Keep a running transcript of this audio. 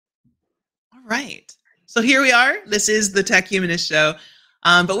All right. So here we are. This is the Tech Humanist Show.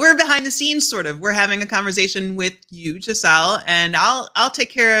 But we're behind the scenes, sort of. We're having a conversation with you, Giselle, and I'll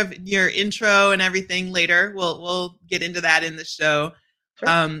take care of your intro and everything later. We'll get into that in the show.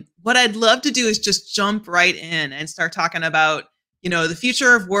 Sure. What I'd love to do is just jump right in and start talking about, the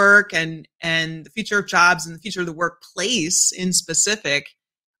future of work and the future of jobs and the future of the workplace in specific,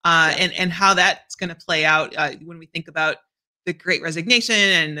 and how that's going to play out when we think about the Great Resignation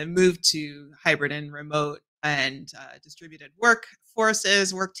and the move to hybrid and remote and distributed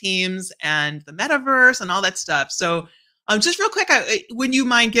workforces, work teams, and the metaverse and all that stuff. So just real quick, would you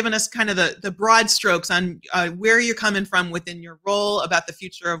mind giving us kind of the broad strokes on where you're coming from within your role about the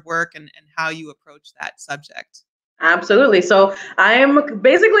future of work and how you approach that subject? Absolutely. So I am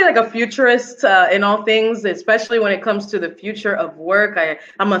basically like a futurist in all things, especially when it comes to the future of work.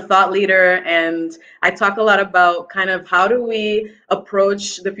 I'm a thought leader, and I talk a lot about kind of how do we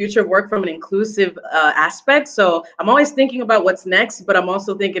approach the future of work from an inclusive aspect. So I'm always thinking about what's next, but I'm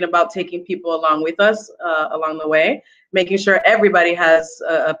also thinking about taking people along with us along the way, making sure everybody has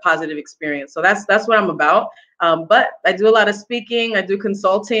a positive experience. So that's what I'm about. But I do a lot of speaking, I do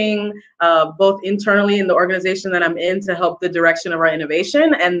consulting, both internally in the organization that I'm in to help the direction of our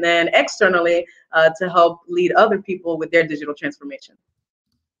innovation, and then externally to help lead other people with their digital transformation.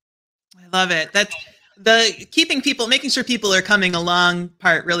 I love it. That's the making sure people are coming along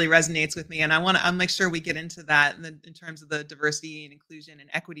part really resonates with me. And I'll make sure we get into that in terms of the diversity and inclusion and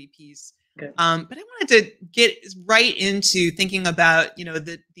equity piece. But I wanted to get right into thinking about,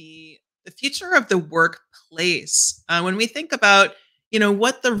 the future of the workplace. When we think about,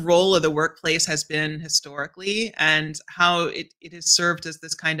 what the role of the workplace has been historically and how it has served as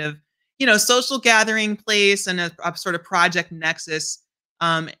this kind of, social gathering place and a sort of project nexus.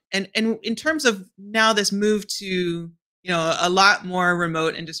 And in terms of now this move to, a lot more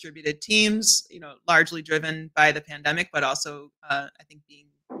remote and distributed teams, largely driven by the pandemic, but also I think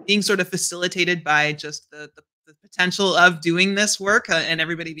being sort of facilitated by just the potential of doing this work and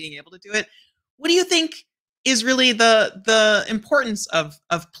everybody being able to do it. What do you think is really the importance of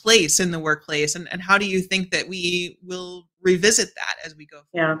place in the workplace, and how do you think that we will revisit that as we go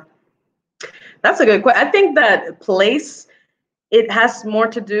forward? Yeah, that's a good question. I think that place, it has more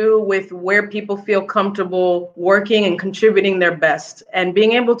to do with where people feel comfortable working and contributing their best and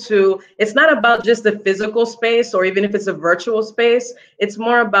being able to, it's not about just the physical space or even if it's a virtual space, it's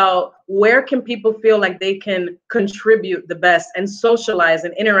more about where can people feel like they can contribute the best and socialize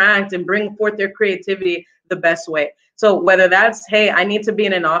and interact and bring forth their creativity the best way. So whether that's, hey, I need to be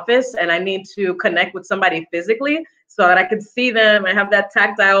in an office and I need to connect with somebody physically so that I can see them and have that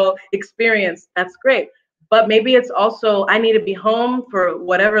tactile experience, that's great. But maybe it's also, I need to be home for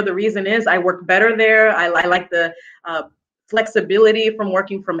whatever the reason is. I work better there. I like the flexibility from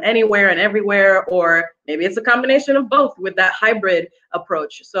working from anywhere and everywhere, or maybe it's a combination of both with that hybrid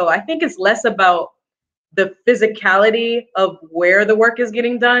approach. So I think it's less about the physicality of where the work is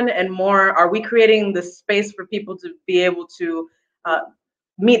getting done and more, are we creating the space for people to be able to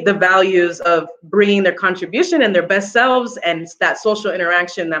meet the values of bringing their contribution and their best selves and that social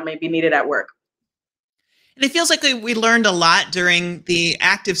interaction that may be needed at work. And it feels like we learned a lot during the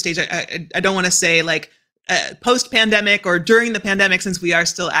active stage. I don't want to say like post-pandemic or during the pandemic, since we are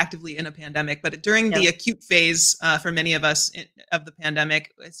still actively in a pandemic, but during the acute phase for many of us of the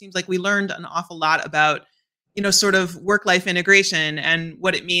pandemic, it seems like we learned an awful lot about, sort of work-life integration and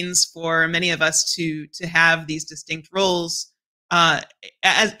what it means for many of us to have these distinct roles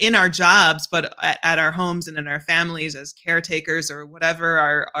as in our jobs, but at our homes and in our families as caretakers or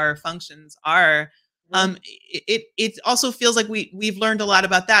whatever our functions are. It also feels like we've learned a lot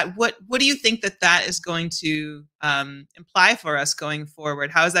about that. What do you think that is going to imply for us going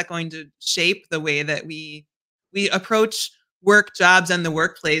forward? How is that going to shape the way that we approach work, jobs, and the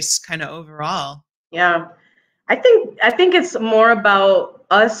workplace kind of overall? Yeah, I think it's more about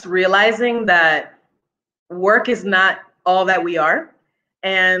us realizing that work is not all that we are.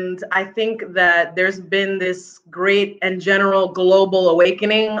 And I think that there's been this great and general global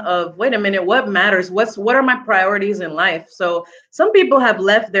awakening of, wait a minute, what matters? What are my priorities in life? So some people have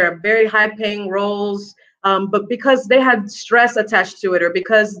left their very high paying roles, but because they had stress attached to it, or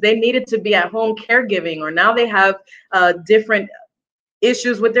because they needed to be at home caregiving, or now they have different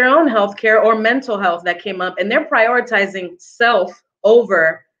issues with their own health care or mental health that came up, and they're prioritizing self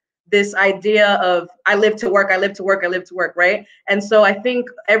over this idea of I live to work, I live to work, I live to work, right? And so I think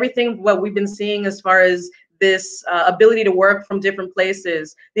everything what we've been seeing as far as this ability to work from different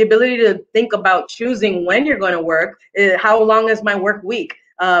places, the ability to think about choosing when you're going to work, how long is my work week?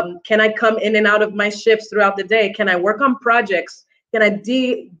 Can I come in and out of my shifts throughout the day? Can I work on projects? Can I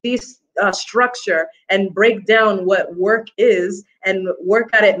structure and break down what work is and work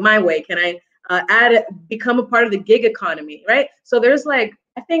at it my way? Can I become a part of the gig economy, right? So there's like,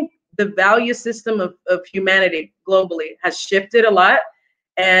 I think the value system of humanity globally has shifted a lot,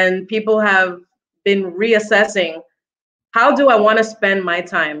 and people have been reassessing, how do I want to spend my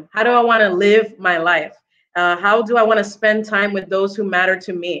time? How do I want to live my life? How do I want to spend time with those who matter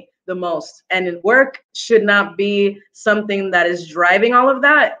to me the most? And work should not be something that is driving all of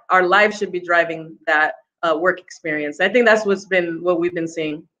that. Our lives should be driving that work experience. I think that's what we've been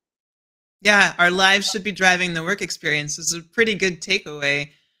seeing. Yeah, our lives should be driving the work experience. This is a pretty good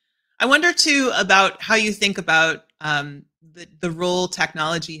takeaway. I wonder too about how you think about the role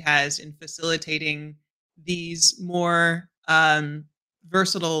technology has in facilitating these more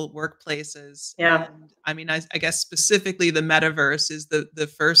versatile workplaces. Yeah. And I mean, I guess specifically the metaverse is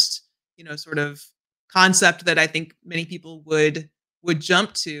the first, sort of concept that I think many people would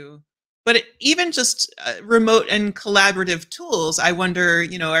jump to. But even just remote and collaborative tools, I wonder,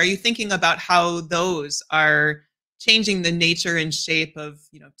 are you thinking about how those are changing the nature and shape of,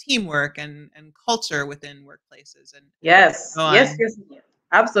 teamwork and culture within workplaces? And Yes, so yes, on. yes,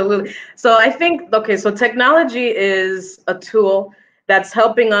 absolutely. So I think, okay, so technology is a tool that's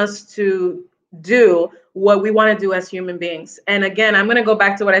helping us to do what we want to do as human beings. And again, I'm going to go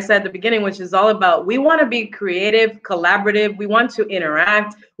back to what I said at the beginning, which is all about, we want to be creative, collaborative, we want to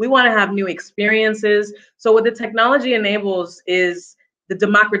interact, we want to have new experiences. So what the technology enables is the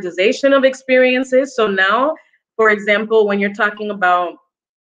democratization of experiences. So now, for example, when you're talking about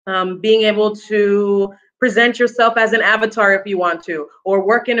being able to present yourself as an avatar if you want to, or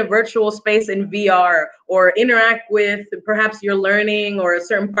work in a virtual space in VR, or interact with perhaps your learning or a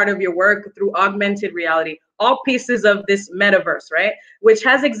certain part of your work through augmented reality. All pieces of this metaverse, right? Which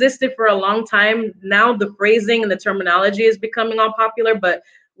has existed for a long time. Now the phrasing and the terminology is becoming all popular, but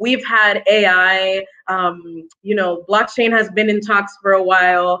we've had AI, blockchain has been in talks for a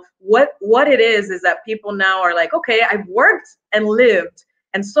while. What it is that people now are like, okay, I've worked and lived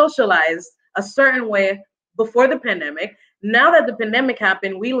and socialized a certain way before the pandemic. Now that the pandemic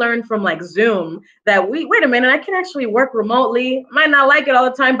happened, we learned from like Zoom that wait a minute, I can actually work remotely. Might not like it all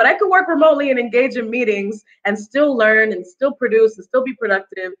the time, but I could work remotely and engage in meetings and still learn and still produce and still be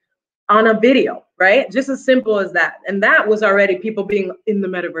productive on a video, right? Just as simple as that. And that was already people being in the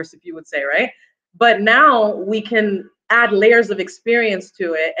metaverse, if you would say, right? But now we can add layers of experience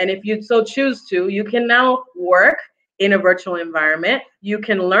to it. And if you so choose to, you can now work in a virtual environment. You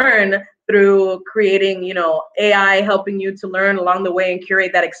can learn through creating, AI helping you to learn along the way and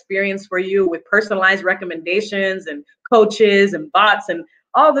curate that experience for you with personalized recommendations and coaches and bots and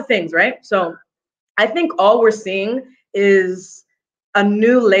all the things, right? So I think all we're seeing is a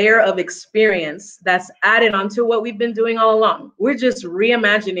new layer of experience that's added onto what we've been doing all along. We're just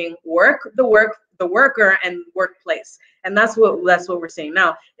reimagining the worker, and workplace. And that's what we're seeing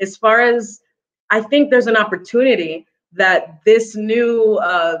now. As far as, I think there's an opportunity that this new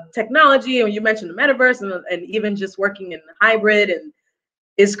technology, and you mentioned the metaverse, and even just working in hybrid, and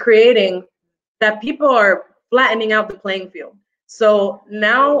is creating that people are flattening out the playing field. So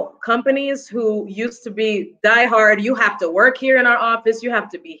now companies who used to be diehard, you have to work here in our office, you have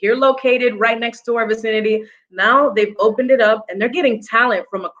to be here located right next to our vicinity. Now they've opened it up and they're getting talent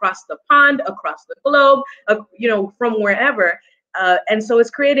from across the pond, across the globe, from wherever. And so it's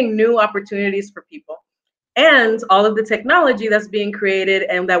creating new opportunities for people. And all of the technology that's being created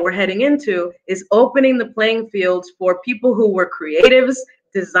and that we're heading into is opening the playing fields for people who were creatives,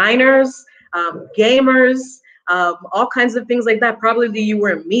 designers, gamers, all kinds of things like that. Probably you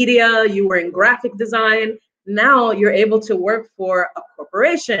were in media, you were in graphic design. Now you're able to work for a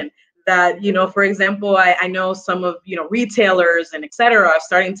corporation that, for example, I know some of, retailers and et cetera are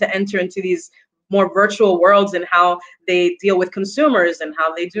starting to enter into these more virtual worlds and how they deal with consumers and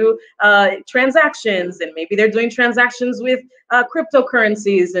how they do transactions, and maybe they're doing transactions with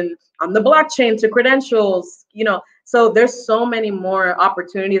cryptocurrencies and on the blockchain to credentials, so there's so many more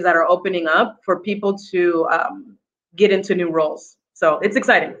opportunities that are opening up for people to get into new roles. So it's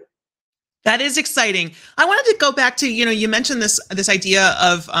exciting. That is exciting. I wanted to go back to, you mentioned this idea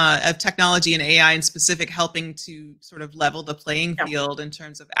of technology and AI in specific helping to sort of level the playing field in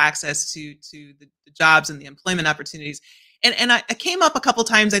terms of access to the jobs and the employment opportunities. And I came up a couple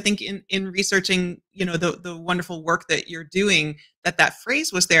times, I think, in researching, the wonderful work that you're doing, that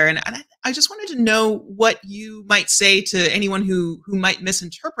phrase was there. And I just wanted to know what you might say to anyone who might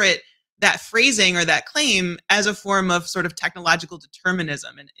misinterpret that phrasing or that claim as a form of sort of technological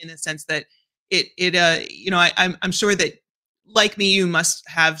determinism, in a sense that I'm sure that, like me, you must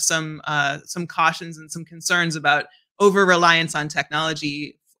have some cautions and some concerns about over reliance on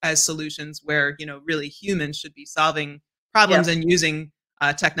technology as solutions where, really humans should be solving problems and using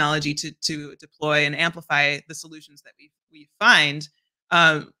technology to deploy and amplify the solutions that we find.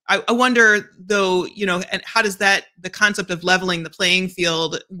 I wonder, though, and how does the concept of leveling the playing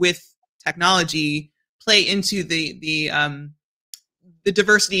field with technology play into the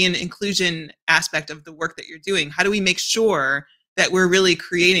diversity and inclusion aspect of the work that you're doing? How do we make sure that we're really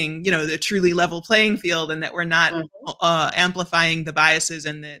creating, the truly level playing field, and that we're not amplifying the biases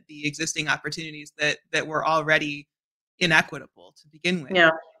and the existing opportunities that were already inequitable to begin with?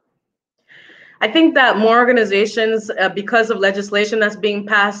 Yeah. I think that more organizations, because of legislation that's being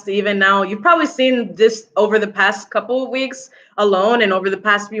passed even now, you've probably seen this over the past couple of weeks alone and over the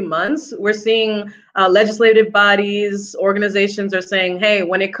past few months. We're seeing legislative bodies, organizations are saying, hey,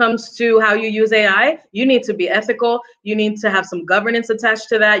 when it comes to how you use AI, you need to be ethical. You need to have some governance attached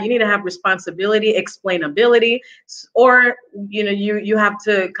to that. You need to have responsibility, explainability, or you have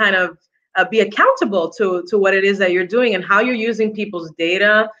to kind of be accountable to what it is that you're doing and how you're using people's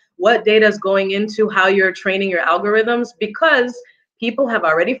data, what data is going into how you're training your algorithms, because people have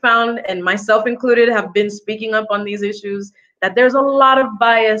already found, and myself included, have been speaking up on these issues, that there's a lot of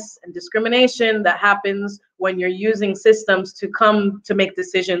bias and discrimination that happens when you're using systems to come to make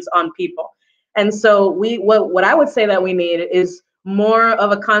decisions on people. And so what I would say that we need is more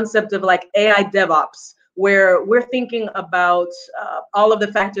of a concept of like AI DevOps, where we're thinking about all of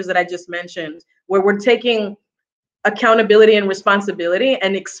the factors that I just mentioned, where we're taking accountability and responsibility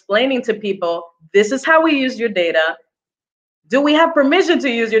and explaining to people, this is how we use your data. Do we have permission to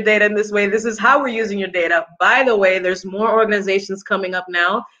use your data in this way? This is how we're using your data. By the way, there's more organizations coming up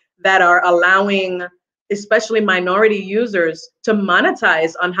now that are allowing, especially minority users, to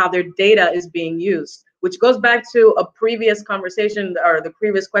monetize on how their data is being used, which goes back to a previous conversation or the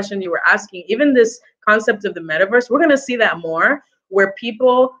previous question you were asking. Even this concept of the metaverse, we're going to see that more, where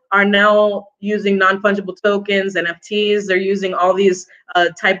people are now using non-fungible tokens, NFTs. They're using all these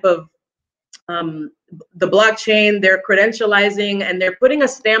type of the blockchain. They're credentializing and they're putting a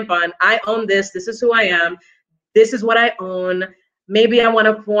stamp on, I own this. This is who I am. This is what I own. Maybe I want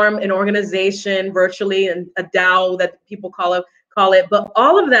to form an organization virtually, and a DAO that people call it. But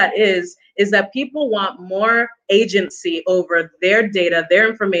all of that is that people want more agency over their data, their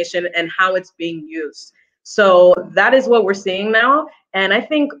information, and how it's being used. So that is what we're seeing now. And I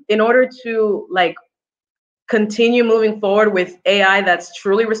think in order to continue moving forward with AI that's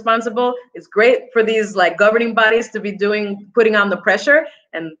truly responsible, it's great for these governing bodies to be putting on the pressure.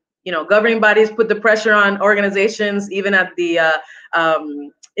 And governing bodies put the pressure on organizations, even at the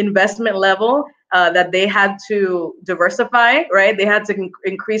investment level, that they had to diversify, right? They had to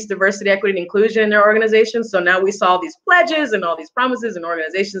increase diversity, equity, and inclusion in their organizations. So now we saw these pledges and all these promises and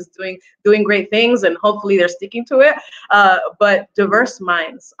organizations doing great things, and hopefully they're sticking to it. But diverse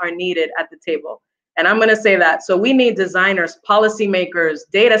minds are needed at the table. And I'm going to say that. So we need designers, policymakers,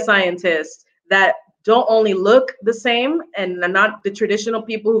 data scientists that don't only look the same and are not the traditional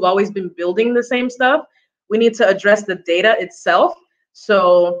people who've always been building the same stuff. We need to address the data itself.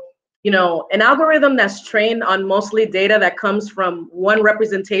 So, an algorithm that's trained on mostly data that comes from one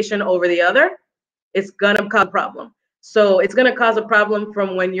representation over the other, it's going to cause a problem. So it's going to cause a problem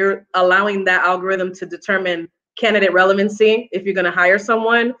from when you're allowing that algorithm to determine candidate relevancy, if you're going to hire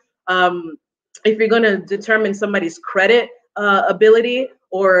someone, if you're going to determine somebody's credit ability,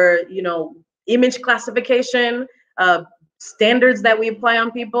 or image classification, standards that we apply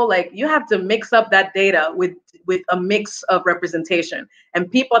on people. You have to mix up that data with a mix of representation,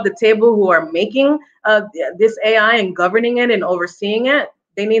 and people at the table who are making this AI and governing it and overseeing it,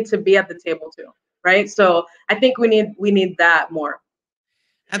 they need to be at the table too, right? So I think we need that more.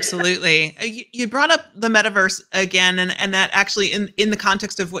 Absolutely. You brought up the metaverse again, and that actually, in the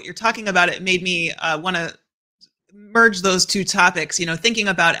context of what you're talking about, it made me want to merge those two topics, thinking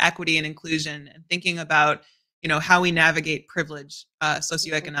about equity and inclusion, and thinking about, how we navigate privilege,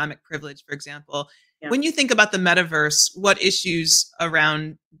 socioeconomic privilege, for example. Yeah. When you think about the metaverse, what issues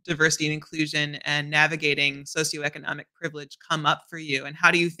around diversity and inclusion and navigating socioeconomic privilege come up for you? And how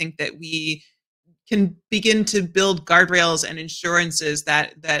do you think that we can begin to build guardrails and insurances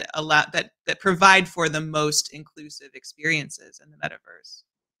that provide for the most inclusive experiences in the metaverse?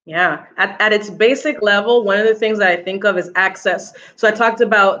 Yeah, at its basic level, one of the things that I think of is access. So I talked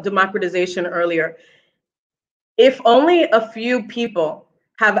about democratization earlier. If only a few people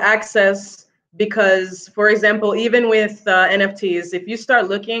have access, because, for example, even with NFTs, if you start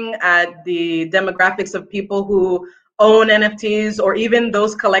looking at the demographics of people who own NFTs, or even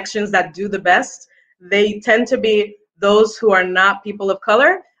those collections that do the best, they tend to be those who are not people of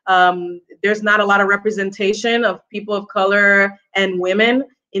color. There's not a lot of representation of people of color and women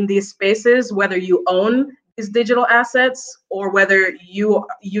in these spaces, whether you own these digital assets or whether you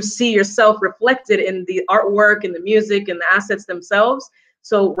see yourself reflected in the artwork and the music and the assets themselves.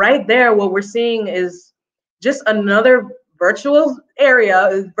 So right there, what we're seeing is just another virtual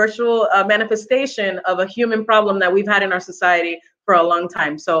area, virtual manifestation of a human problem that we've had in our society for a long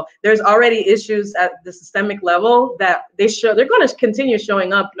time. So there's already issues at the systemic level that they're going to continue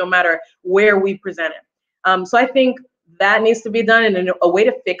showing up no matter where we present it. So I think that needs to be done, and a way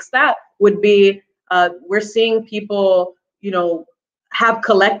to fix that would be we're seeing people, have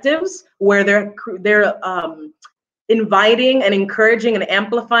collectives where they're inviting and encouraging and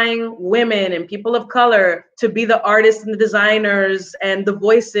amplifying women and people of color to be the artists and the designers and the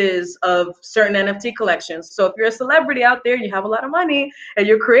voices of certain NFT collections. So if you're a celebrity out there, you have a lot of money and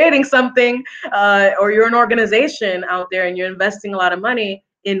you're creating something, or you're an organization out there and you're investing a lot of money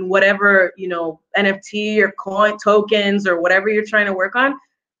in whatever, NFT or coin tokens or whatever you're trying to work on,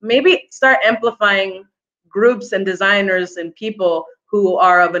 maybe start amplifying groups and designers and people who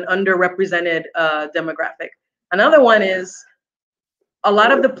are of an underrepresented demographic. Another one is a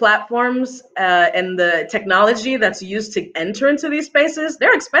lot of the platforms and the technology that's used to enter into these spaces,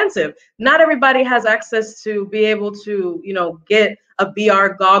 they're expensive. Not everybody has access to be able to, get a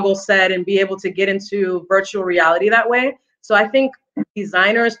VR goggle set and be able to get into virtual reality that way. So I think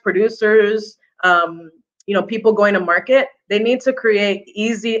designers, producers, people going to market, they need to create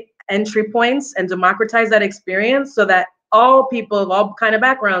easy entry points and democratize that experience so that all people of all kind of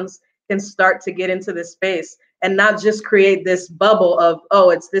backgrounds can start to get into this space, and not just create this bubble of,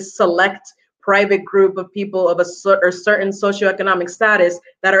 oh, it's this select private group of people of a certain socioeconomic status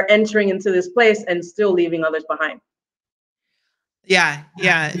that are entering into this place and still leaving others behind. Yeah,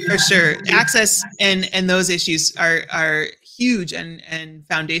 for sure. Access and those issues are huge and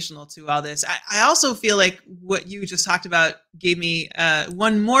foundational to all this. I also feel like what you just talked about gave me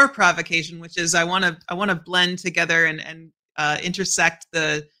one more provocation, which is I want to blend together and intersect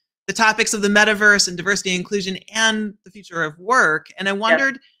the topics of the metaverse and diversity and inclusion and the future of work. And I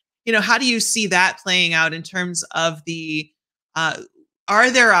wondered, how do you see that playing out in terms of are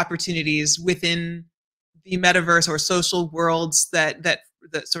there opportunities within the metaverse or social worlds that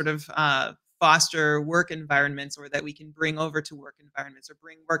sort of foster work environments, or that we can bring over to work environments, or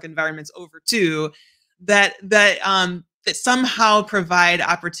bring work environments over to that somehow provide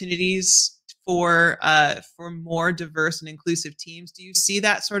opportunities for more diverse and inclusive teams? Do you see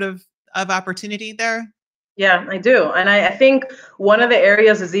that sort of opportunity there? Yeah, I do. And I think one of the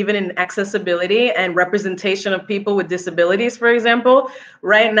areas is even in accessibility and representation of people with disabilities, for example.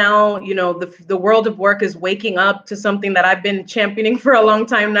 Right now, the world of work is waking up to something that I've been championing for a long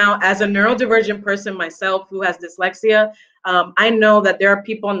time now. As a neurodivergent person myself who has dyslexia, I know that there are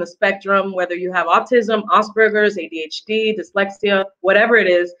people on the spectrum, whether you have autism, Asperger's, ADHD, dyslexia, whatever it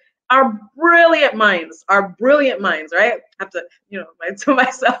is, are brilliant minds, right? I have to, to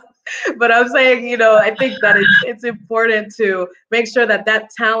myself. But I'm saying, I think that it's important to make sure that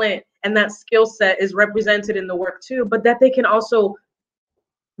talent and that skill set is represented in the work too, but that they can also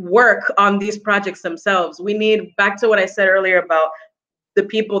work on these projects themselves. We need, back to what I said earlier about the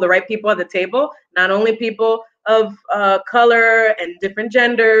right people at the table, not only people of color and different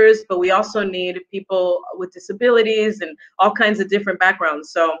genders, but we also need people with disabilities and all kinds of different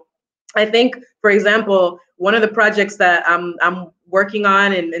backgrounds. So I think, for example, one of the projects that I'm working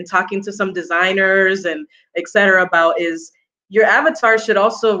on and talking to some designers and et cetera about is your avatar should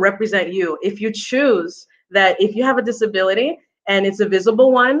also represent you. If you choose that, if you have a disability and it's a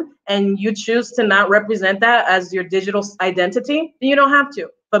visible one, and you choose to not represent that as your digital identity, then you don't have to.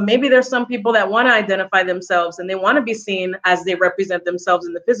 But maybe there's some people that want to identify themselves and they want to be seen as they represent themselves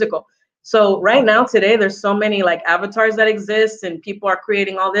in the physical. So right now, today, there's so many like avatars that exist and people are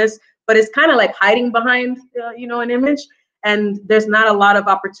creating all this, but it's kind of like hiding behind, an image. And there's not a lot of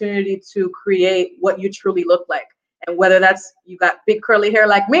opportunity to create what you truly look like. And whether that's, you got big curly hair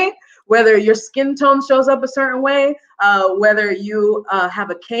like me, whether your skin tone shows up a certain way, whether you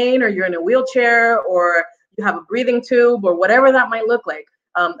have a cane or you're in a wheelchair or you have a breathing tube or whatever that might look like.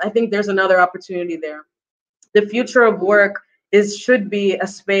 I think there's another opportunity there. The future of work should be a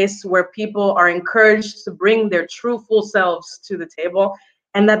space where people are encouraged to bring their true full selves to the table,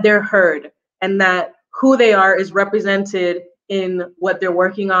 and that they're heard, and that who they are is represented in what they're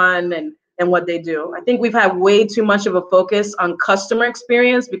working on and what they do. I think we've had way too much of a focus on customer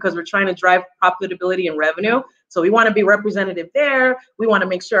experience because we're trying to drive profitability and revenue. So we want to be representative there. We want to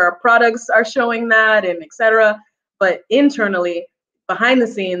make sure our products are showing that, and et cetera. But internally, behind the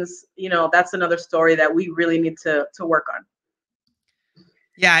scenes, that's another story that we really need to work on.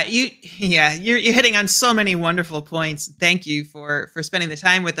 Yeah, you're hitting on so many wonderful points. Thank you for spending the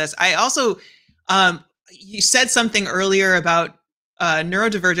time with us. I also, you said something earlier about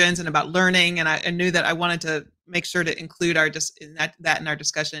neurodivergence and about learning, and I knew that I wanted to make sure to include that in our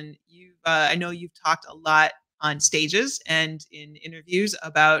discussion. I know you've talked a lot on stages and in interviews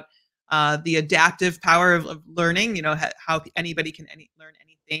about the adaptive power of learning. You know, how anybody can learn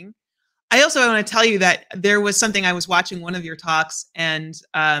anything. I also want to tell you that there was something I was watching one of your talks, and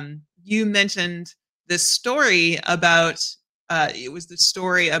you mentioned this story about it was the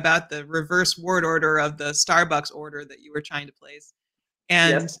story about the reverse word order of the Starbucks order that you were trying to place.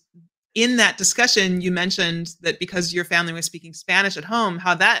 And Yes. in that discussion, you mentioned that because your family was speaking Spanish at home,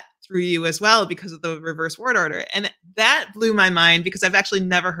 how that threw you as well because of the reverse word order. And that blew my mind because I've actually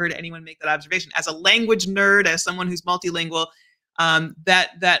never heard anyone make that observation. As a language nerd, as someone who's multilingual,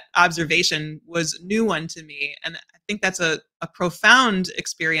 that observation was a new one to me. And I think that's a profound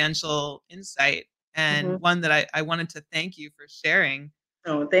experiential insight and one that I wanted to thank you for sharing.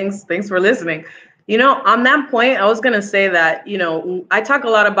 Oh, thanks for listening. You know, on that point, I was going to say that, you know, I talk a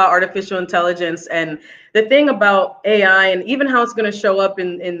lot about artificial intelligence and the thing about AI and even how it's going to show up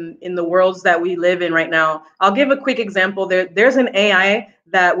in the worlds that we live in right now. I'll give a quick example. There's an AI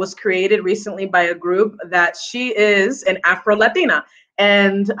that was created recently by a group that she is an Afro-Latina.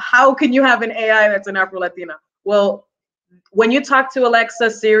 And how can you have an AI that's an Afro-Latina? Well, when you talk to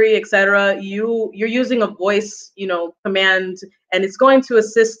Alexa, Siri, etc., you're using a voice, you know, command, and it's going to a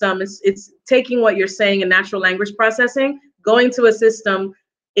system. It's taking what you're saying in natural language processing, going to a system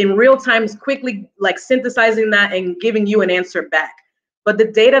in real time, quickly like synthesizing that and giving you an answer back. But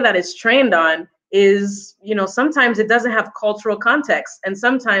the data that it's trained on is, you know, sometimes it doesn't have cultural context, and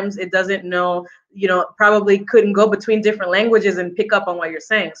sometimes it doesn't know, you know, probably couldn't go between different languages and pick up on what you're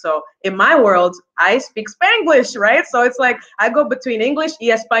saying. So in my world, I speak Spanglish, right? So it's like I go between English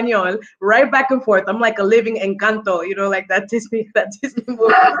y Espanol, right back and forth. I'm like a living Encanto, you know, like that Disney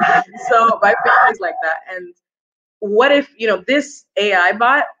movie. So my family's like that. And what if, you know, this AI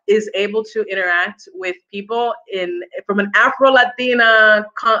bot is able to interact with people from an Afro-Latina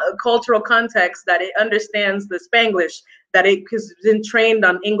cultural context, that it understands the Spanglish, that it has been trained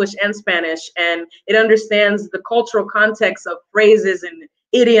on English and Spanish, and it understands the cultural context of phrases and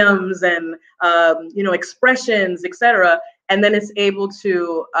idioms and you know, expressions, etc. And then it's able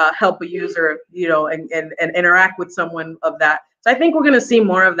to help a user, you know, and interact with someone of that. So I think we're going to see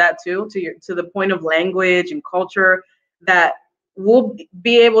more of that too, to the point of language and culture, that we'll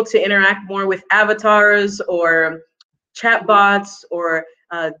be able to interact more with avatars or chatbots or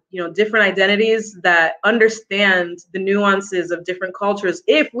you know, different identities that understand the nuances of different cultures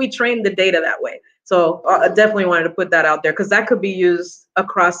if we train the data that way. So I definitely wanted to put that out there because that could be used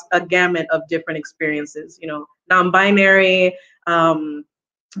across a gamut of different experiences, you know, non-binary,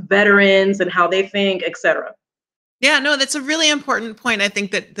 veterans and how they think, etc. Yeah, no, that's a really important point. I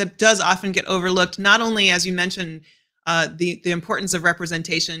think that does often get overlooked, not only, as you mentioned, the importance of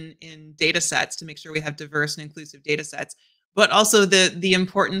representation in data sets to make sure we have diverse and inclusive data sets, but also the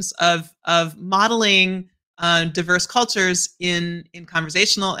importance of modeling diverse cultures in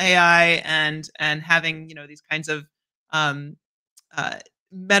conversational AI and having, you know, these kinds of um, uh,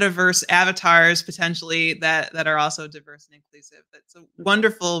 metaverse avatars potentially that are also diverse and inclusive. That's a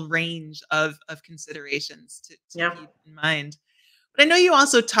wonderful range of considerations to keep in mind. But I know you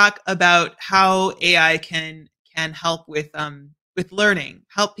also talk about how AI can help with learning,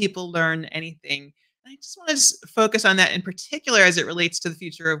 help people learn anything. And I just want to focus on that in particular as it relates to the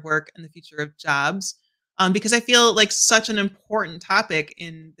future of work and the future of jobs, because I feel like such an important topic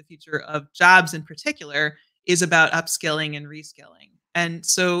in the future of jobs in particular is about upskilling and reskilling. And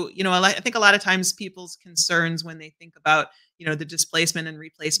so, you know, I think a lot of times people's concerns when they think about, you know, the displacement and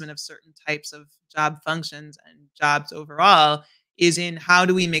replacement of certain types of job functions and jobs overall is in how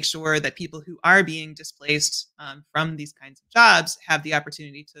do we make sure that people who are being displaced from these kinds of jobs have the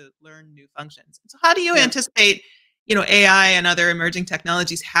opportunity to learn new functions. And so how do you anticipate, you know, AI and other emerging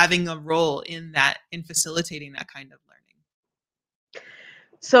technologies having a role in that, in facilitating that kind of learning?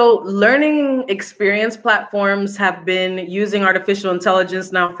 So learning experience platforms have been using artificial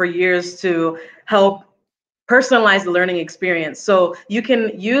intelligence now for years to help personalize the learning experience. So you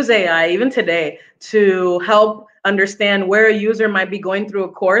can use AI even today to help understand where a user might be going through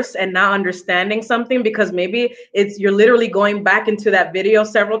a course and not understanding something because maybe you're literally going back into that video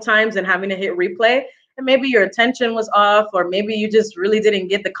several times and having to hit replay. And maybe your attention was off, or maybe you just really didn't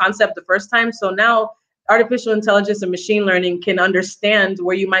get the concept the first time. So now artificial intelligence and machine learning can understand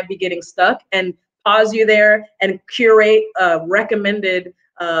where you might be getting stuck and pause you there and curate recommended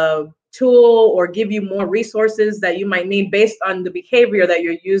tool or give you more resources that you might need based on the behavior that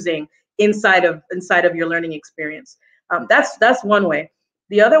you're using inside of your learning experience. That's one way.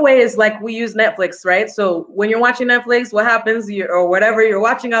 The other way is like we use Netflix, right? So when you're watching Netflix, what happens, or whatever you're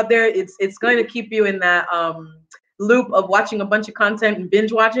watching out there, it's going to keep you in that loop of watching a bunch of content and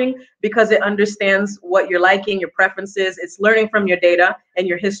binge watching, because it understands what you're liking, your preferences. It's learning from your data and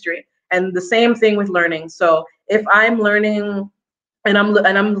your history. And the same thing with learning. So if I'm learning and I'm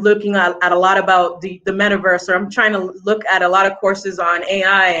looking at a lot about the metaverse, or I'm trying to look at a lot of courses on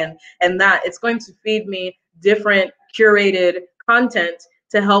AI and that, it's going to feed me different curated content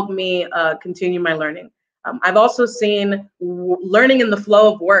to help me continue my learning. I've also seen learning in the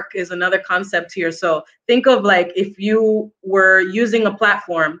flow of work is another concept here. So think of like if you were using a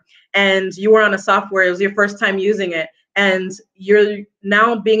platform and you were on a software, it was your first time using it, and you're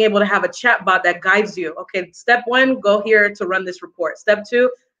now being able to have a chat bot that guides you. Okay, step 1, go here to run this report. Step 2,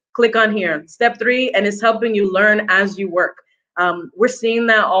 click on here. Step 3, and it's helping you learn as you work. We're seeing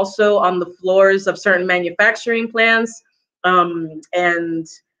that also on the floors of certain manufacturing plants.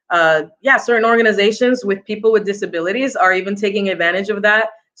 Certain organizations with people with disabilities are even taking advantage of that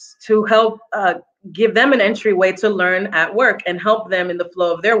to help give them an entryway to learn at work and help them in the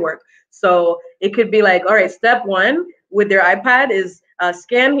flow of their work. So it could be like, all right, step 1 with their iPad is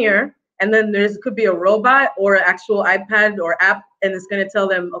scan here, and then could be a robot or an actual iPad or app, and it's going to tell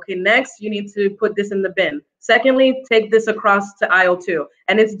them, okay, next you need to put this in the bin. Secondly, take this across to aisle 2.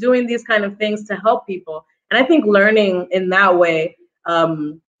 And it's doing these kind of things to help people. And I think learning in that way,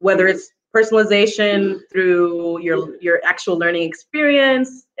 whether it's personalization through your actual learning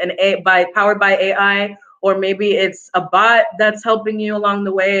experience and powered by AI, or maybe it's a bot that's helping you along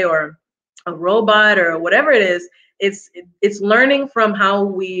the way, or a robot, or whatever it is, it's learning from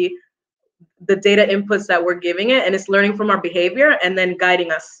the data inputs that we're giving it, and it's learning from our behavior and then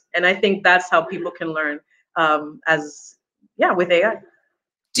guiding us. And I think that's how people can learn with AI.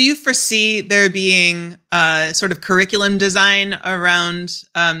 Do you foresee there being sort of curriculum design around,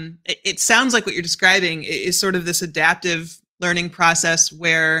 it sounds like what you're describing is sort of this adaptive learning process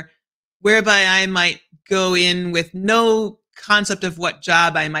whereby I might go in with no concept of what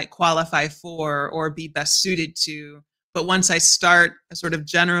job I might qualify for or be best suited to. But once I start a sort of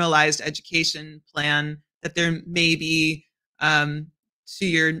generalized education plan, that there may be, to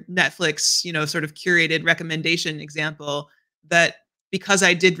your Netflix, sort of curated recommendation example, that because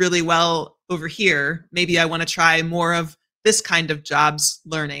I did really well over here, maybe I want to try more of this kind of jobs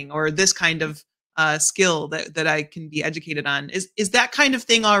learning or this kind of skill that I can be educated on. Is that kind of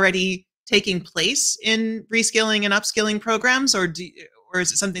thing already taking place in reskilling and upskilling programs, or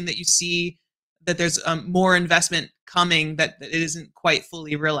is it something that you see that there's more investment coming that it isn't quite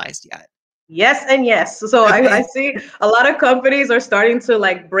fully realized yet? Yes and yes. So okay. I see a lot of companies are starting to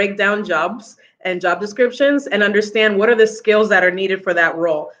like break down jobs and job descriptions and understand what are the skills that are needed for that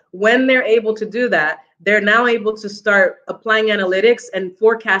role. When they're able to do that, they're now able to start applying analytics and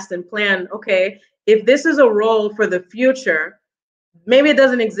forecast and plan, okay, if this is a role for the future, maybe it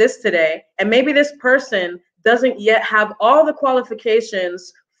doesn't exist today, and maybe this person doesn't yet have all the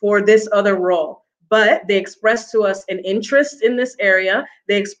qualifications for this other role, but they express to us an interest in this area.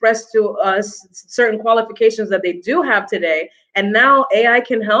 They express to us certain qualifications that they do have today, and now AI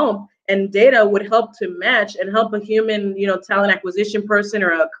can help, and data would help to match and help a human, talent acquisition person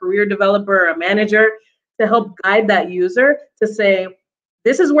or a career developer or a manager to help guide that user to say,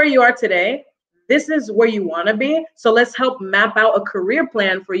 this is where you are today. This is where you want to be. So let's help map out a career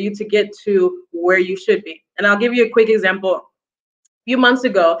plan for you to get to where you should be. And I'll give you a quick example. A few months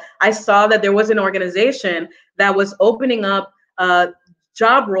ago, I saw that there was an organization that was opening up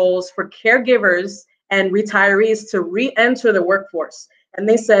job roles for caregivers and retirees to re-enter the workforce. And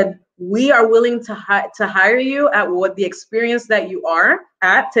they said, we are willing to hire you at what the experience that you are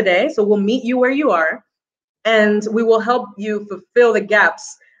at today. So we'll meet you where you are, and we will help you fulfill the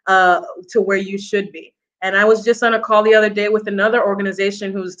gaps to where you should be. And I was just on a call the other day with another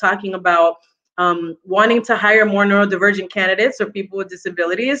organization who was talking about wanting to hire more neurodivergent candidates or people with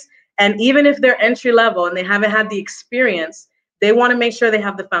disabilities. And even if they're entry level and they haven't had the experience, they want to make sure they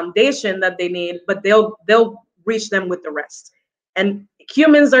have the foundation that they need, but they'll reach them with the rest. And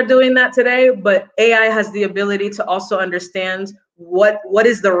humans are doing that today, but AI has the ability to also understand what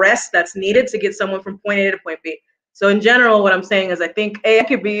is the rest that's needed to get someone from point A to point B. So in general, what I'm saying is I think AI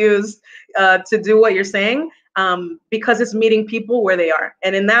could be used to do what you're saying because it's meeting people where they are.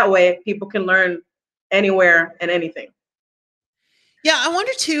 And in that way, people can learn anywhere and anything. Yeah, I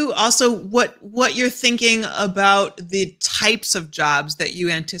wonder too also what you're thinking about the types of jobs that you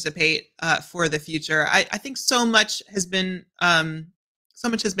anticipate for the future. I think so much has been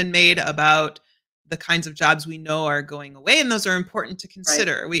much has been made about the kinds of jobs we know are going away, and those are important to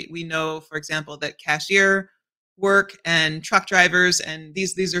consider. Right. We know, for example, that cashier work and truck drivers, and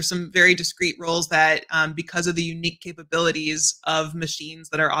these are some very discrete roles that, because of the unique capabilities of machines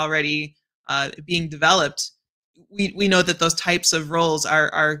that are already being developed, we know that those types of roles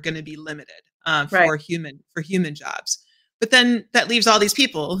are going to be limited for human jobs. But then that leaves all these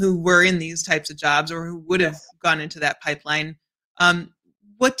people who were in these types of jobs or who would have gone into that pipeline.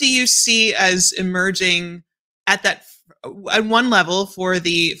 What do you see as emerging at one level for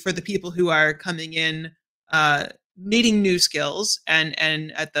the people who are coming in needing new skills and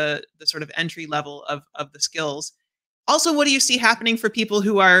at the sort of entry level of the skills? Also, what do you see happening for people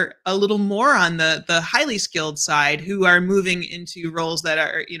who are a little more on the highly skilled side, who are moving into roles that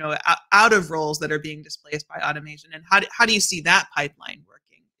are, out of roles that are being displaced by automation? And how do you see that pipeline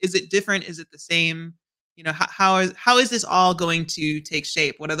working? Is it different? Is it the same? How is this all going to take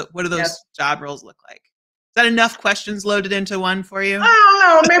shape? What do those job roles look like? Is that enough questions loaded into one for you? I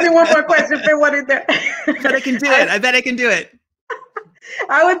don't know. Maybe one more question for what is there? I bet I can do it. I bet I can do it.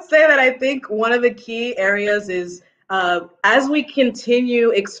 I would say that I think one of the key areas is, as we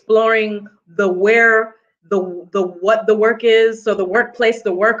continue exploring what the work is, so the workplace,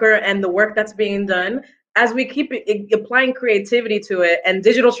 the worker, and the work that's being done, as we keep applying creativity to it and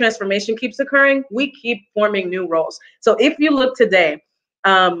digital transformation keeps occurring, we keep forming new roles. So if you look today,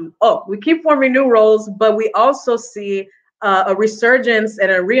 we keep forming new roles, but we also see a resurgence and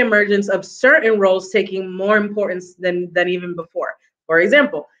a reemergence of certain roles taking more importance than even before. For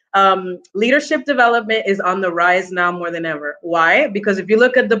example, leadership development is on the rise now more than ever. Why? Because if you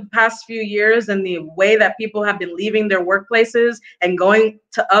look at the past few years and the way that people have been leaving their workplaces and going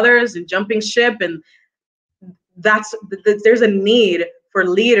to others and jumping ship, and there's a need for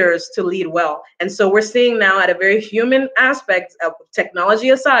leaders to lead well. And so we're seeing now, at a very human aspect of technology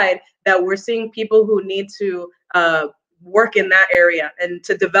aside, that we're seeing people who need to work in that area and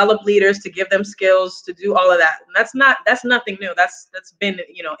to develop leaders, to give them skills, to do all of that. And that's nothing new. That's been,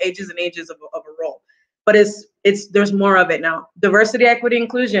 ages and ages of a role. But there's more of it now. Diversity, equity,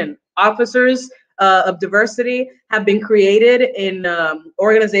 inclusion. Officers of diversity have been created in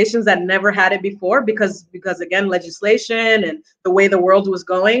organizations that never had it before, because again, legislation and the way the world was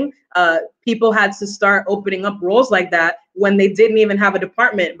going, people had to start opening up roles like that when they didn't even have a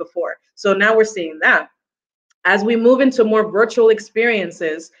department before. So now we're seeing that. As we move into more virtual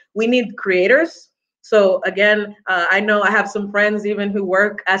experiences, we need creators. So again, I know I have some friends even who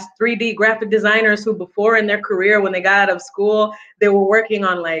work as 3D graphic designers who before in their career, when they got out of school, they were working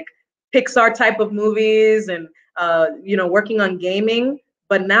on like Pixar type of movies and, working on gaming.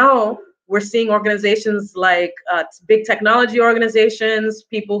 But now we're seeing organizations like big technology organizations,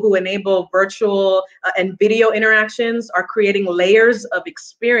 people who enable virtual and video interactions are creating layers of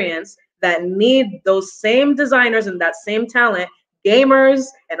experience that need those same designers and that same talent, gamers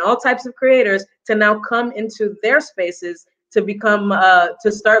and all types of creators, to now come into their spaces to become,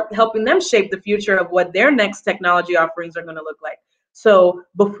 to start helping them shape the future of what their next technology offerings are going to look like. So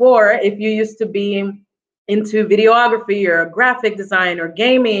before, if you used to be into videography or graphic design or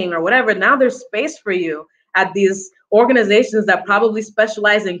gaming or whatever, now there's space for you at these organizations that probably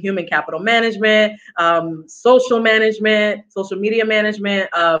specialize in human capital management, social media management,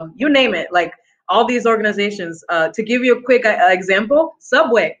 you name it, like all these organizations. To give you a quick example,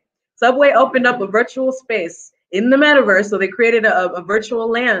 Subway opened up a virtual space in the metaverse. So they created a virtual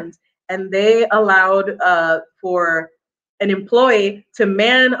land, and they allowed for an employee to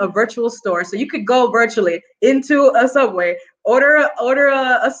man a virtual store. So you could go virtually into a Subway, order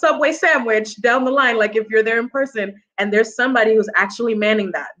a Subway sandwich down the line, like if you're there in person, and there's somebody who's actually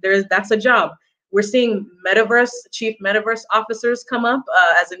manning that. That's a job. We're seeing chief metaverse officers come up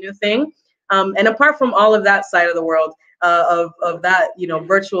as a new thing. And apart from all of that side of the world, of that,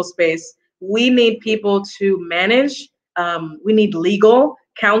 virtual space, we need people to manage. We need legal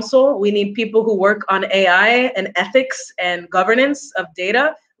counsel. We need people who work on AI and ethics and governance of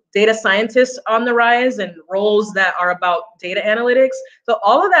data scientists on the rise, and roles that are about data analytics. So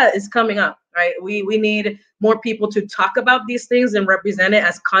all of that is coming up, right? We need more people to talk about these things and represent it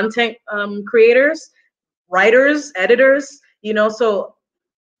as content creators, writers, editors, so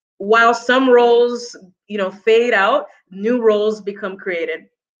while some roles, fade out, new roles become created.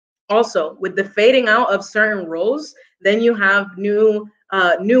 Also, with the fading out of certain roles, then you have new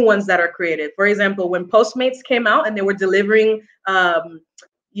ones that are created. For example, when Postmates came out and they were delivering,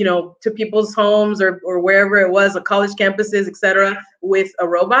 to people's homes or wherever it was, or college campuses, etc., with a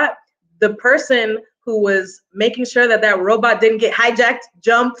robot, the person who was making sure that robot didn't get hijacked,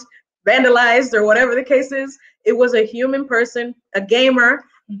 jumped, vandalized, or whatever the case is, It was a human person, a gamer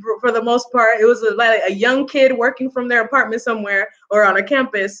for the most part. It was like a young kid working from their apartment somewhere or on a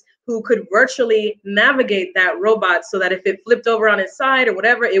campus who could virtually navigate that robot so that if it flipped over on its side or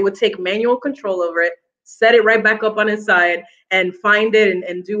whatever, it would take manual control over it, set it right back up on its side, and find it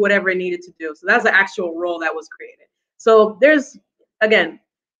and do whatever it needed to do. So that's the actual role that was created. So there's, again,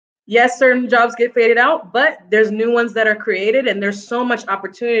 yes, certain jobs get faded out, but there's new ones that are created, and there's so much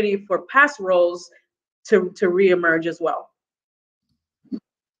opportunity for past roles to reemerge as well.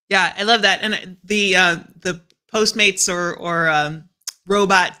 Yeah, I love that. And the Postmates or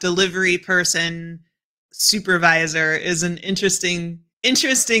robot delivery person supervisor is an interesting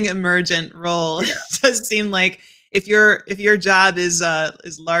emergent role. Yeah. It does seem like if your job is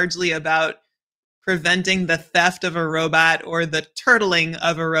largely about preventing the theft of a robot or the turtling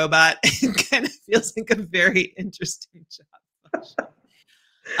of a robot, it kind of feels like a very interesting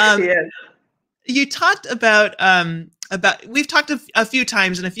job. Yeah. You talked about we've talked a few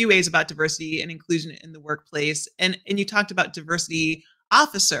times in a few ways about diversity and inclusion in the workplace, and you talked about diversity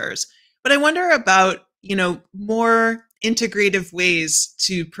officers, but I wonder about, you know, more integrative ways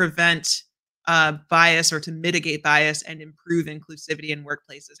to prevent bias or to mitigate bias and improve inclusivity in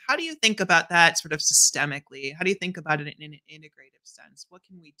workplaces. How do you think about that sort of systemically? How do you think about it in an integrative sense? What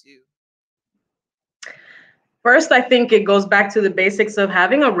can we do? First, I think it goes back to the basics of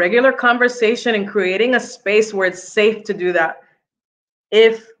having a regular conversation and creating a space where it's safe to do that.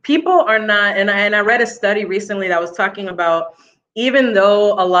 If people are not, and I read a study recently that was talking about, even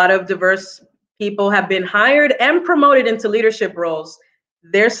though a lot of diverse people have been hired and promoted into leadership roles,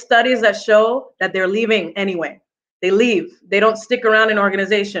 there's studies that show that they're leaving anyway. They leave. They don't stick around in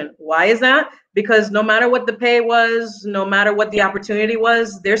organization. Why is that? Because no matter what the pay was, no matter what the opportunity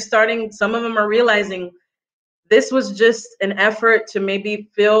was, they're starting, some of them are realizing this was just an effort to maybe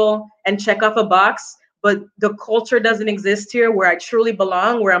fill and check off a box, but the culture doesn't exist here where I truly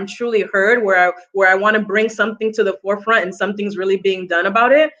belong, where I'm truly heard, where I want to bring something to the forefront and something's really being done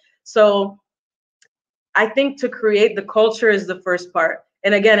about it. So I think to create the culture is the first part.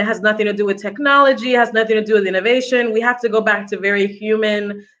 And again, it has nothing to do with technology, it has nothing to do with innovation. We have to go back to very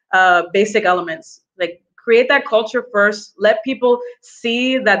human, basic elements. Like, create that culture first, let people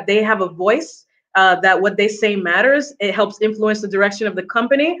see that they have a voice, that what they say matters. It helps influence the direction of the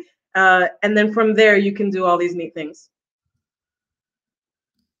company. And then from there, you can do all these neat things.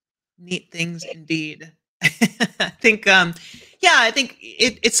 Neat things indeed. I think, I think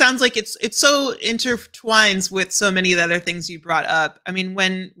it sounds like it's so intertwines with so many of the other things you brought up. I mean,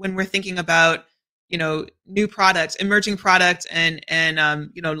 when we're thinking about, you know, new products, emerging products, and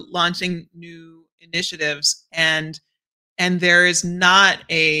you know, launching new initiatives, and there is not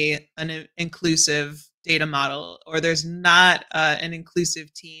an inclusive data model, or there's not an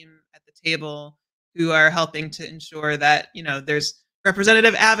inclusive team at the table who are helping to ensure that, you know, there's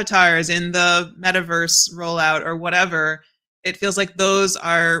representative avatars in the metaverse rollout or whatever. It feels like those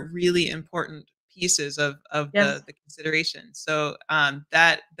are really important pieces of Yes. the consideration. So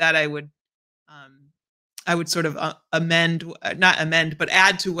that I would sort of not amend, but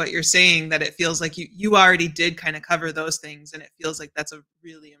add to what you're saying, that it feels like you already did kind of cover those things, and it feels like that's a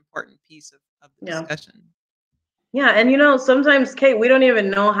really important piece of the discussion. Yeah, and you know, sometimes, Kate, we don't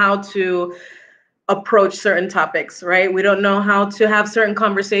even know how to approach certain topics, right? We don't know how to have certain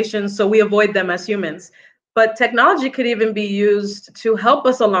conversations, so we avoid them as humans. But technology could even be used to help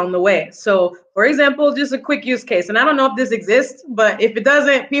us along the way. So, for example, just a quick use case, and I don't know if this exists, but if it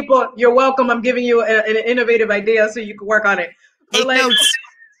doesn't, people, you're welcome. I'm giving you an innovative idea so you can work on it. Take notes.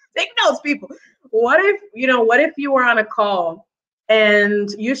 Take notes, people. What if you were on a call and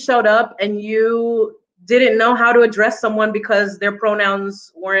you showed up and you didn't know how to address someone because their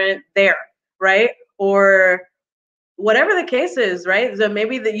pronouns weren't there, right? Or whatever the case is, right? So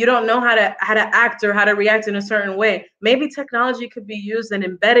maybe that you don't know how to act or how to react in a certain way. Maybe technology could be used and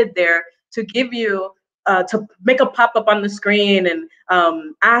embedded there to give you to make a pop-up on the screen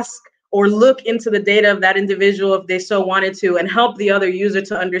and ask or look into the data of that individual if they so wanted to, and help the other user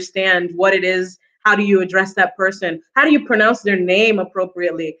to understand what it is. How do you address that person? How do you pronounce their name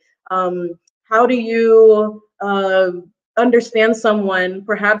appropriately? How do you understand someone?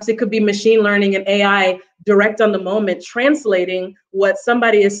 Perhaps it could be machine learning and AI direct on the moment, translating what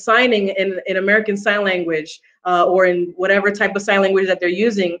somebody is signing in American Sign Language or in whatever type of sign language that they're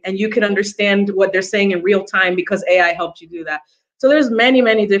using, and you can understand what they're saying in real time because AI helped you do that. So there's many,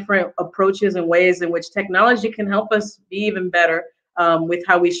 many different approaches and ways in which technology can help us be even better with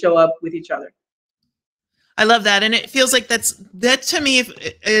how we show up with each other. I love that, and it feels like that to me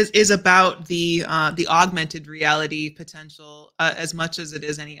is about the augmented reality potential as much as it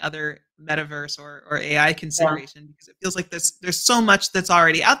is any other metaverse or AI consideration, because it feels like there's so much that's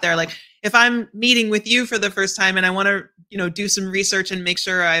already out there. Like if I'm meeting with you for the first time and I want to do some research and make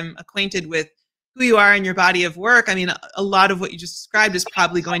sure I'm acquainted with who you are and your body of work, I mean, a lot of what you just described is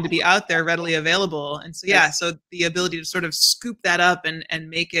probably going to be out there readily available, and so yeah, so the ability to sort of scoop that up and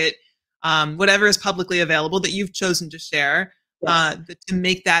make it whatever is publicly available that you've chosen to share, to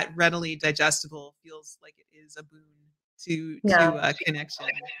make that readily digestible feels like it is a boon to connection.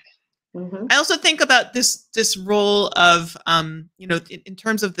 Mm-hmm. I also think about this role of in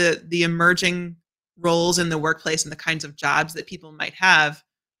terms of the emerging roles in the workplace and the kinds of jobs that people might have.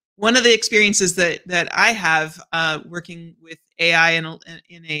 One of the experiences that I have working with AI in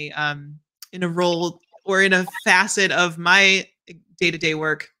a role or in a facet of my day-to-day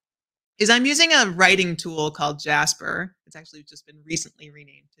work is I'm using a writing tool called Jasper. It's actually just been recently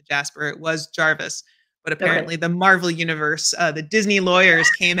renamed to Jasper. It was Jarvis, but apparently the Marvel universe, the Disney lawyers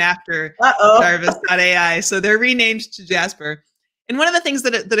came after Jarvis.ai, so they're renamed to Jasper. And one of the things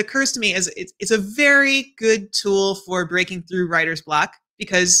that occurs to me is it's a very good tool for breaking through writer's block,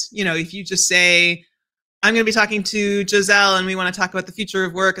 because if you just say, I'm going to be talking to Giselle and we want to talk about the future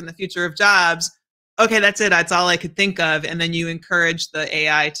of work and the future of jobs, okay, that's it. That's all I could think of. And then you encourage the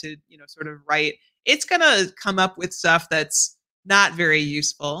AI to, sort of write. It's going to come up with stuff that's not very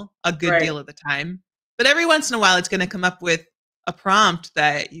useful a good deal of the time. But every once in a while, it's going to come up with a prompt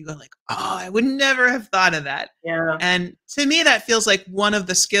that you go like, oh, I would never have thought of that. Yeah. And to me, that feels like one of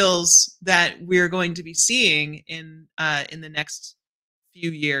the skills that we're going to be seeing in the next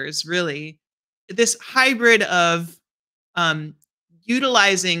few years, really. This hybrid of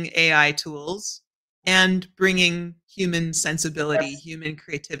utilizing AI tools and bringing human sensibility, human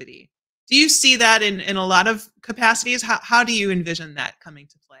creativity. Do you see that in a lot of capacities? How do you envision that coming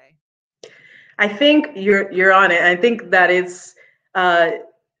to play? I think you're on it. I think that it's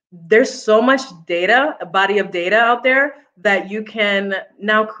there's so much data, a body of data out there, that you can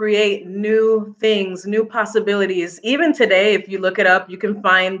now create new things, new possibilities. Even today, if you look it up, you can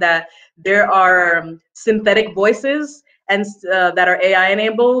find that there are synthetic voices and that are AI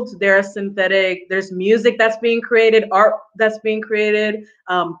enabled. There's music that's being created, art that's being created.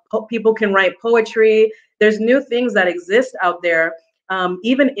 People can write poetry. There's new things that exist out there.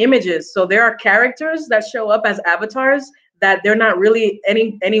 Even images. So there are characters that show up as avatars that they're not really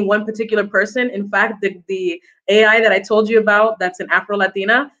any one particular person. In fact, the AI that I told you about, that's an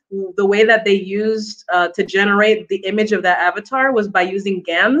Afro-Latina, the way that they used to generate the image of that avatar was by using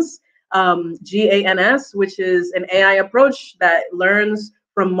GANs, GANS, which is an AI approach that learns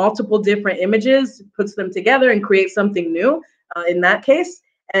from multiple different images, puts them together and creates something new in that case.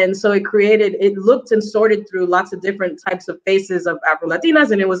 And so it looked and sorted through lots of different types of faces of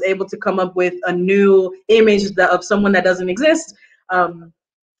Afro-Latinas, and it was able to come up with a new image of someone that doesn't exist.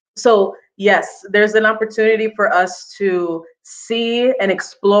 So yes, there's an opportunity for us to see and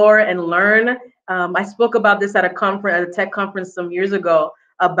explore and learn. I spoke about this at a tech conference some years ago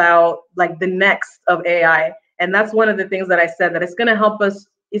about like the next of AI. And that's one of the things that I said, that it's going to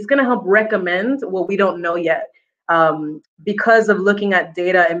help recommend what we don't know yet. Because of looking at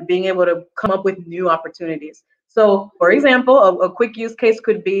data and being able to come up with new opportunities. So, for example, a quick use case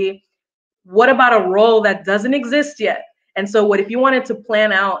could be, what about a role that doesn't exist yet? And so what if you wanted to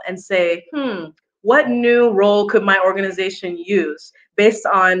plan out and say, what new role could my organization use based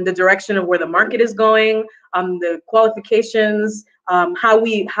on the direction of where the market is going, the qualifications, how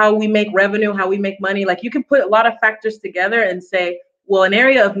we make revenue, how we make money. Like, you can put a lot of factors together and say, well, an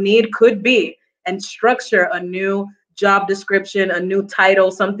area of need could be, and structure a new job description, a new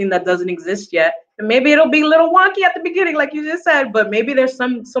title, something that doesn't exist yet. And maybe it'll be a little wonky at the beginning, like you just said, but maybe there's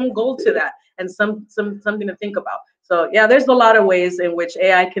some goal to that and something to think about. So yeah, there's a lot of ways in which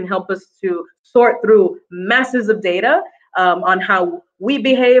AI can help us to sort through masses of data on how we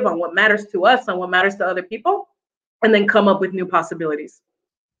behave, on what matters to us, on what matters to other people, and then come up with new possibilities.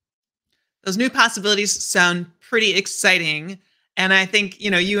 Those new possibilities sound pretty exciting. And I think,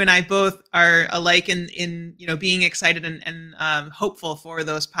 you and I both are alike in being excited and hopeful for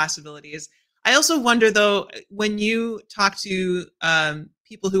those possibilities. I also wonder, though, when you talk to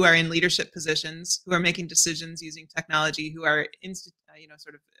people who are in leadership positions, who are making decisions using technology, who are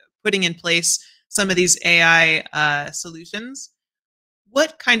sort of putting in place some of these AI solutions,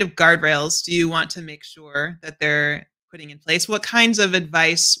 what kind of guardrails do you want to make sure that they're putting in place? What kinds of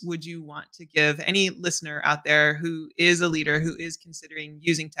advice would you want to give any listener out there who is a leader, who is considering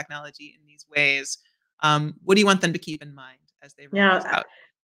using technology in these ways? What do you want them to keep in mind as they roll this out?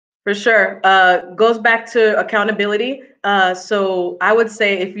 For sure. Goes back to accountability. So I would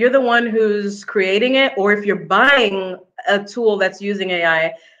say if you're the one who's creating it, or if you're buying a tool that's using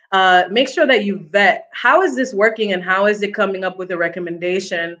AI, make sure that you vet how is this working and how is it coming up with a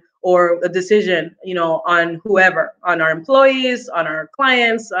recommendation or a decision, on whoever, on our employees, on our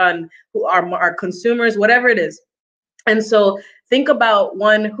clients, on our consumers, whatever it is. And so think about,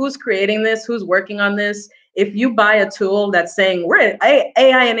 one, who's creating this, who's working on this. If you buy a tool that's saying we're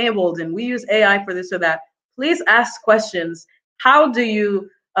AI enabled and we use AI for this or that, please ask questions. How do you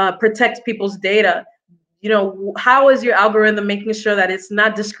protect people's data? How is your algorithm making sure that it's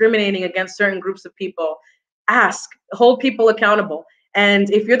not discriminating against certain groups of people? Ask, hold people accountable. And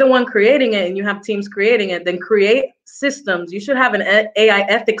if you're the one creating it and you have teams creating it, then create systems. You should have an AI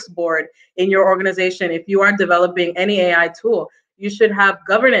ethics board in your organization. If you are developing any AI tool, you should have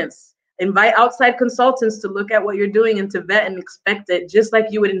governance. Invite outside consultants to look at what you're doing and to vet and inspect it, just like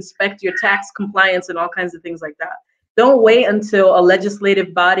you would inspect your tax compliance and all kinds of things like that. Don't wait until a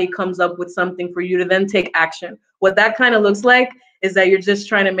legislative body comes up with something for you to then take action. What that kind of looks like is that you're just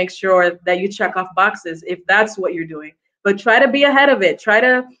trying to make sure that you check off boxes, if that's what you're doing. But try to be ahead of it. Try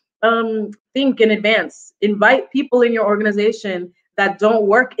to think in advance. Invite people in your organization that don't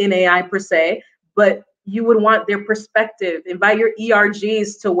work in AI per se, but you would want their perspective. Invite your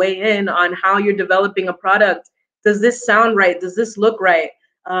ERGs to weigh in on how you're developing a product. Does this sound right? Does this look right?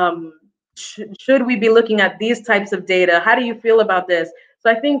 Should we be looking at these types of data? How do you feel about this?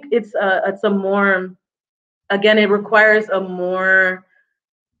 So I think it's a more, again, it requires a more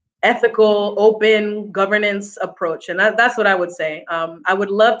ethical, open governance approach. And that's what I would say. I would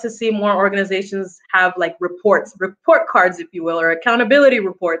love to see more organizations have like report cards, if you will, or accountability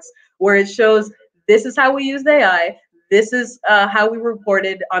reports, where it shows this is how we used AI. This is how we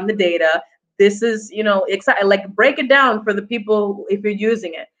reported on the data. This is, like break it down for the people if you're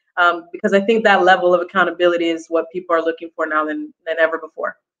using it. Because I think that level of accountability is what people are looking for now than ever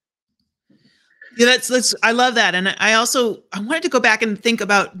before. Yeah, that's I love that. And I wanted to go back and think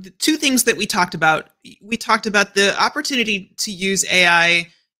about the two things that we talked about. We talked about the opportunity to use AI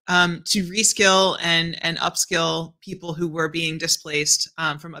to reskill and upskill people who were being displaced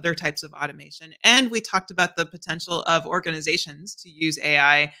from other types of automation. And we talked about the potential of organizations to use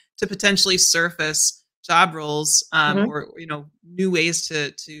AI to potentially surface job roles or new ways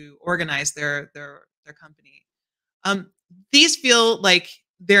to organize their company. These feel like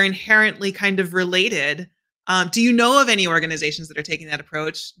they're inherently kind of related. Do you know of any organizations that are taking that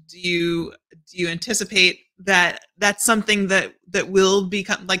approach? Do you anticipate that that's something that will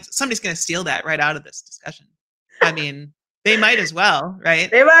become, like, somebody's going to steal that right out of this discussion? I mean, they might as well, right?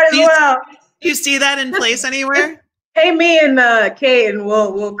 They might as well. Do you see that in place anywhere? Hey, me and Kate, and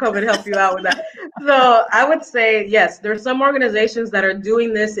we'll come and help you out with that. So I would say, yes, there's some organizations that are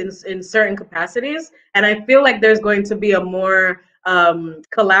doing this in certain capacities, and I feel like there's going to be a more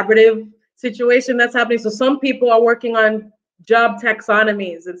collaborative situation that's happening. So some people are working on job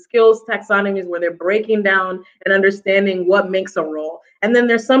taxonomies and skills taxonomies where they're breaking down and understanding what makes a role. And then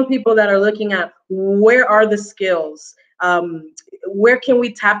there's some people that are looking at where are the skills, where can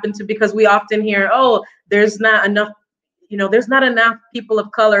we tap into, because we often hear, oh, there's not enough people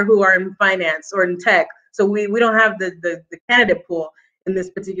of color who are in finance or in tech. So we don't have the candidate pool in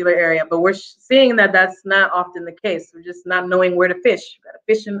this particular area, but we're seeing that that's not often the case. We're just not knowing where to fish. We've got to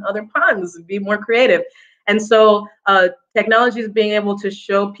fish in other ponds and be more creative. And so technology is being able to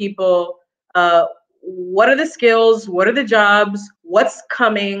show people what are the skills, what are the jobs, what's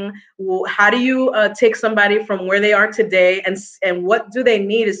coming, how do you take somebody from where they are today, and what do they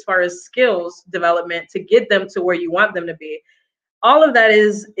need as far as skills development to get them to where you want them to be. All of that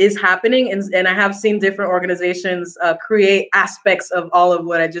is happening, and I have seen different organizations create aspects of all of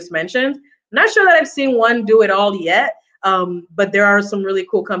what I just mentioned. I'm not sure that I've seen one do it all yet, but there are some really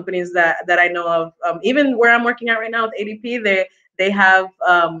cool companies that I know of. Even where I'm working at right now with ADP, they have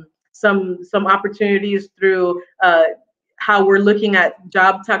some opportunities through how we're looking at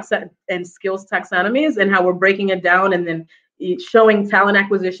job and skills taxonomies, and how we're breaking it down and then showing talent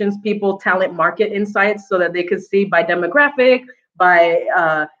acquisitions people talent market insights so that they could see by demographic,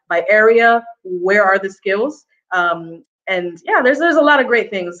 by area, where are the skills. And yeah, there's a lot of great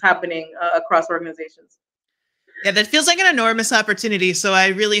things happening across organizations. Yeah, that feels like an enormous opportunity. So I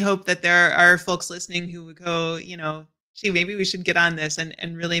really hope that there are folks listening who would go, gee, maybe we should get on this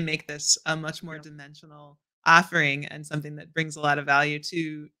and really make this a much more dimensional offering and something that brings a lot of value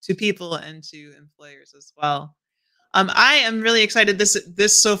to people and to employers as well. I am really excited.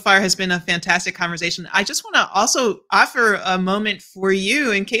 This so far has been a fantastic conversation. I just want to also offer a moment for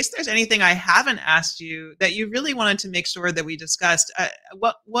you in case there's anything I haven't asked you that you really wanted to make sure that we discussed.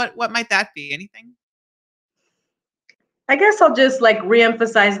 What might that be? Anything? I guess I'll just like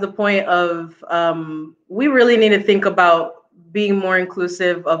reemphasize the point of we really need to think about being more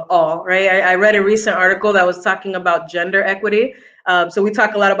inclusive of all, right? I read a recent article that was talking about gender equity. So we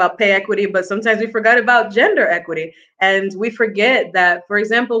talk a lot about pay equity, but sometimes we forgot about gender equity. And we forget that, for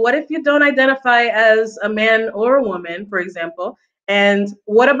example, what if you don't identify as a man or a woman, for example? And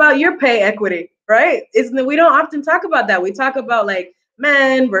what about your pay equity, right? We don't often talk about that. We talk about like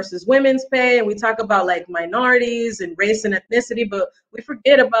men versus women's pay, and we talk about like minorities and race and ethnicity, but we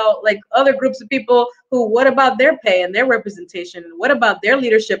forget about like other groups of people who, what about their pay and their representation, and what about their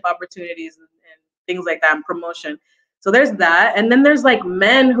leadership opportunities and things like that, and promotion. So there's that. And then there's like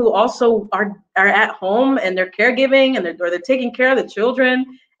men who also are at home and they're caregiving and they're taking care of the children,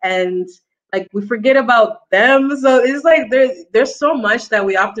 and like we forget about them. So it's like there's so much that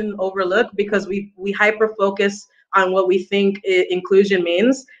we often overlook because we hyper focus on what we think inclusion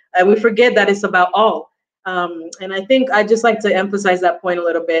means, and we forget that it's about all. And I think I just like to emphasize that point a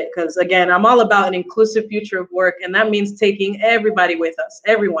little bit because, again, I'm all about an inclusive future of work, and that means taking everybody with us,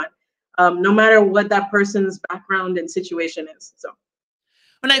 everyone, no matter what that person's background and situation is. So,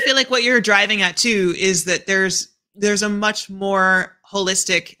 And I feel like what you're driving at too is that there's a much more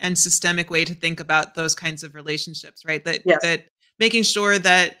holistic and systemic way to think about those kinds of relationships, right? That making sure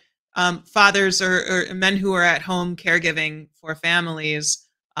that fathers or men who are at home caregiving for families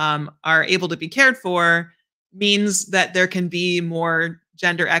are able to be cared for means that there can be more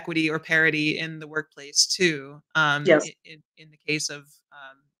gender equity or parity in the workplace too. In the case of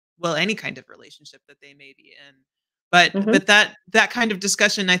well, any kind of relationship that they may be in. But that kind of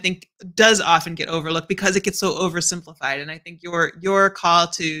discussion, I think, does often get overlooked because it gets so oversimplified. And I think your call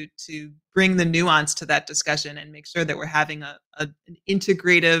to bring the nuance to that discussion and make sure that we're having an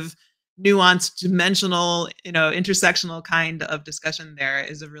integrative, nuanced, dimensional, intersectional kind of discussion there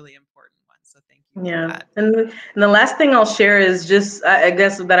is a really important one. So thank you for that. And the last thing I'll share is just, I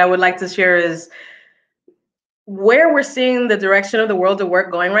guess, that I would like to share is where we're seeing the direction of the world of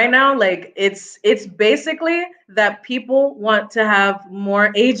work going right now. Like it's basically that people want to have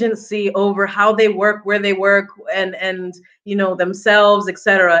more agency over how they work, where they work, and themselves,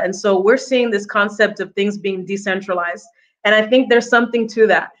 etc. And so we're seeing this concept of things being decentralized, and I think there's something to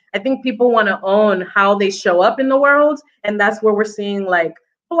that. I think people want to own how they show up in the world, and that's where we're seeing like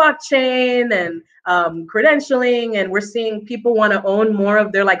blockchain and credentialing, and we're seeing people want to own more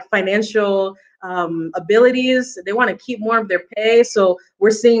of their like financial abilities. They want to keep more of their pay. So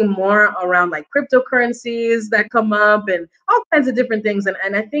we're seeing more around like cryptocurrencies that come up and all kinds of different things.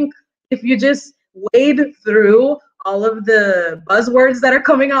 And I think if you just wade through all of the buzzwords that are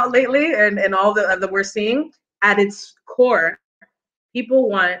coming out lately and all that we're seeing, at its core, people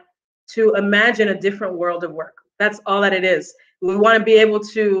want to imagine a different world of work. That's all that it is. We want to be able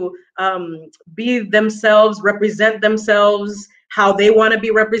to be themselves, represent themselves, how they want to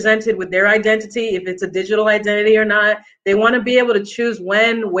be represented with their identity, if it's a digital identity or not. They want to be able to choose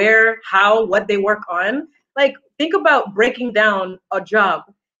when, where, how, what they work on. Like, think about breaking down a job.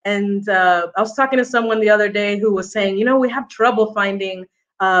 And I was talking to someone the other day who was saying, we have trouble finding,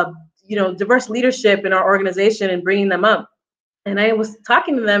 diverse leadership in our organization and bringing them up. And I was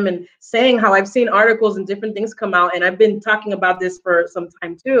talking to them and saying how I've seen articles and different things come out, and I've been talking about this for some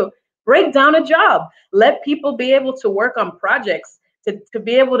time too. Break down a job. Let people be able to work on projects, to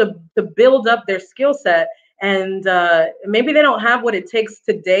be able to build up their skill set. And maybe they don't have what it takes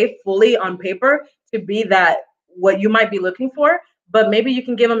today fully on paper to be that, what you might be looking for, but maybe you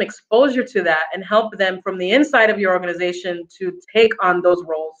can give them exposure to that and help them from the inside of your organization to take on those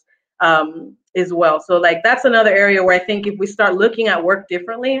roles as well. So like that's another area where I think if we start looking at work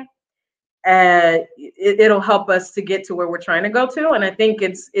differently, it'll help us to get to where we're trying to go to. And I think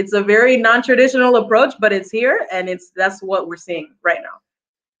it's a very non-traditional approach, but it's here, and that's what we're seeing right now.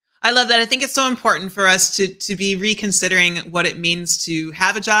 I love that. I think it's so important for us to be reconsidering what it means to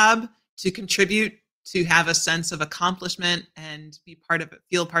have a job, to contribute, to have a sense of accomplishment and be part of it,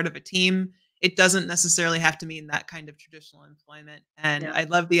 feel part of a team. It doesn't necessarily have to mean that kind of traditional employment. And I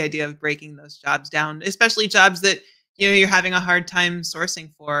love the idea of breaking those jobs down, especially jobs that you're having a hard time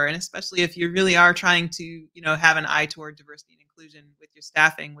sourcing for, and especially if you really are trying to have an eye toward diversity and inclusion with your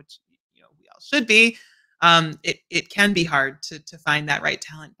staffing, which we all should be. It can be hard to find that right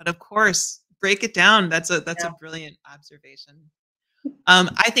talent, but of course, break it down. That's a brilliant observation.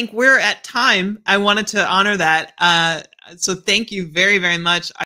 I think we're at time. I wanted to honor that. So thank you very, very much.